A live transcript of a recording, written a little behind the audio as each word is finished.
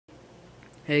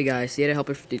Hey guys,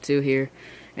 Helper52 here,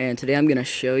 and today I'm going to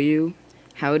show you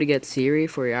how to get Siri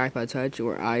for your iPod Touch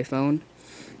or iPhone.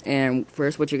 And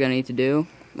first what you're going to need to do,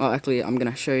 well actually I'm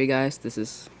going to show you guys, this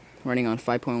is running on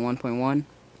 5.1.1.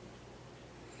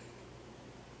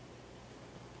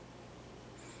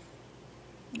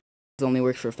 This only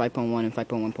works for 5.1 and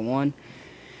 5.1.1.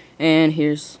 And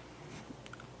here's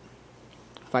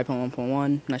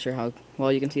 5.1.1, not sure how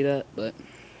well you can see that,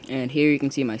 and here you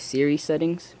can see my Siri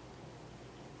settings.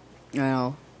 And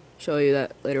I'll show you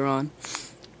that later on.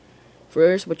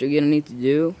 First, what you're going to need to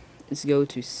do is go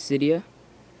to Cydia.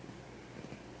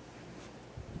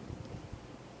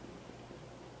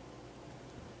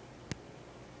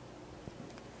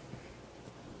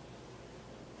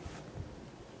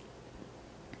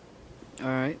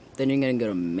 Alright, then you're going to go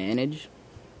to Manage,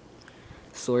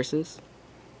 Sources.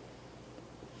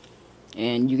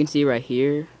 And you can see right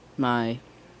here my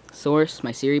source,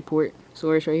 my Siriport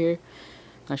source right here.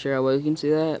 Not sure how well you can see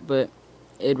that, but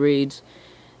it reads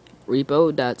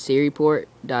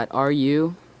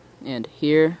repo.siriport.ru, and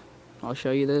here I'll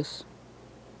show you this.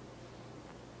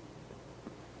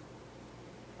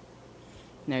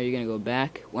 Now you're gonna go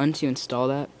back. Once you install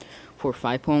that for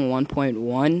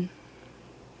 5.1.1,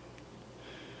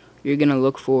 you're gonna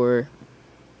look for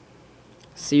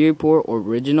Siriport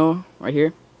Original right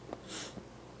here,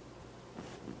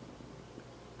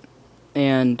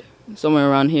 and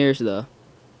somewhere around here is the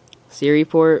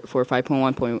Siriport for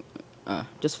 5.1.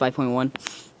 Just 5.1.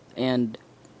 And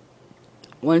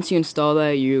once you install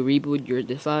that, you reboot your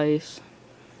device.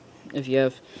 If you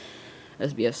have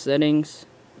SBS settings,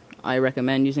 I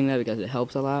recommend using that because it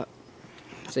helps a lot.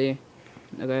 See?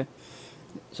 Okay.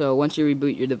 So once you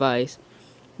reboot your device,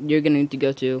 you're gonna need to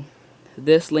go to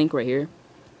this link right here.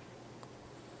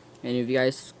 And if you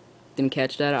guys didn't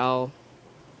catch that, I'll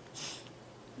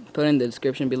put it in the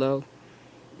description below.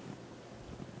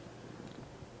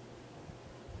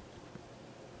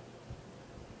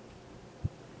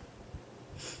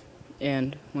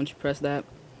 And once you press that,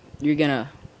 you're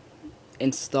gonna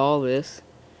install the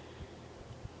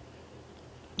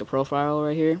profile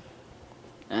right here.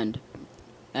 And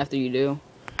after you do,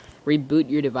 reboot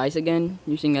your device again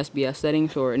using SBS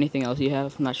settings or anything else you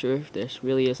have. I'm not sure if there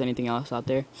really is anything else out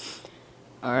there.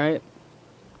 Alright,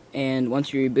 and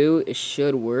once you reboot, it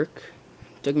should work.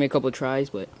 It took me a couple of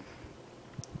tries, but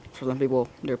for some people,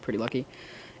 they're pretty lucky.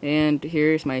 And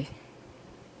here's my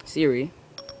Siri.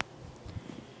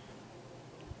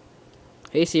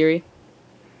 Hey Siri.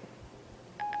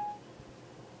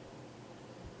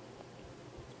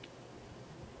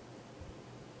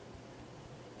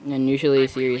 And usually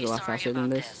Siri is a lot faster than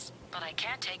this. But I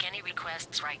can't take any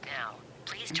requests right now.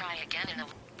 Please try again in a...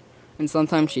 And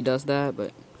sometimes she does that,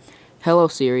 but hello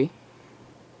Siri.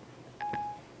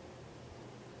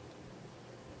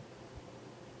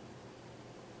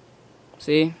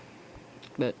 See?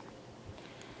 But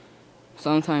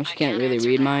sometimes she can't really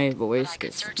read my voice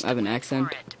because I have an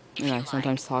accent and I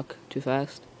sometimes talk too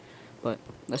fast. But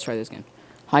let's try this again.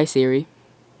 Hi Siri.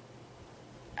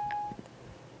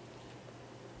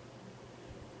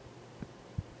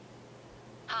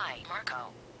 Hi,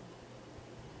 Marco.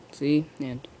 See?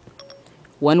 And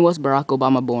when was Barack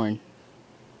Obama born?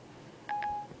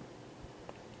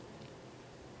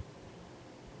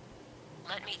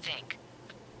 Let me think.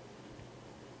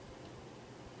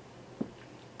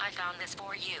 I found this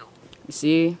for you. You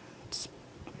see? It's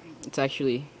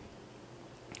actually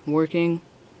working.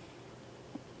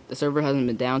 The server hasn't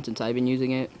been down since I've been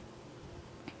using it.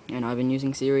 And I've been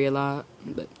using Siri a lot.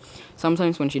 But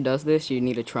sometimes when she does this, you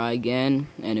need to try again.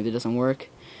 And if it doesn't work,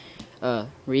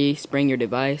 respring your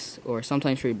device. Or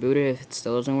sometimes reboot it if it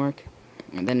still doesn't work.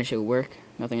 And then it should work.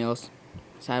 Nothing else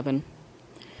has happened.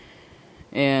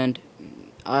 And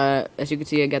as you can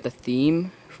see, I got the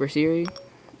theme for Siri.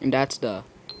 And that's the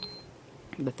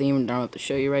theme that I have to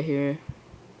show you right here.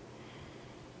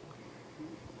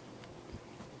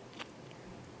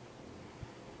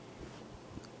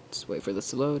 Just wait for this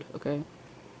to load, okay?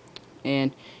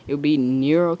 And it will be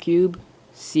NeuroCube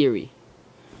Siri.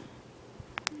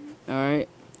 Alright,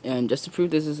 and just to prove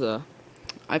this is a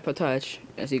iPod Touch,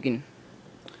 as you can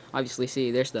obviously see,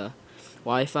 there's the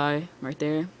Wi-Fi right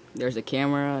there. There's the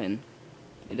camera, and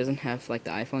it doesn't have like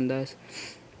the iPhone does.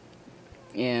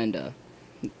 And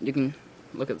you can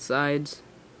look at the sides.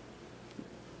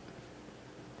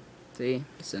 See,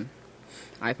 it's an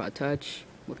iPod Touch.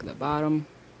 Look at the bottom.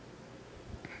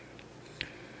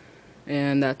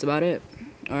 And that's about it.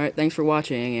 Alright, thanks for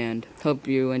watching, and hope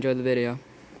you enjoyed the video.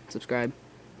 Subscribe.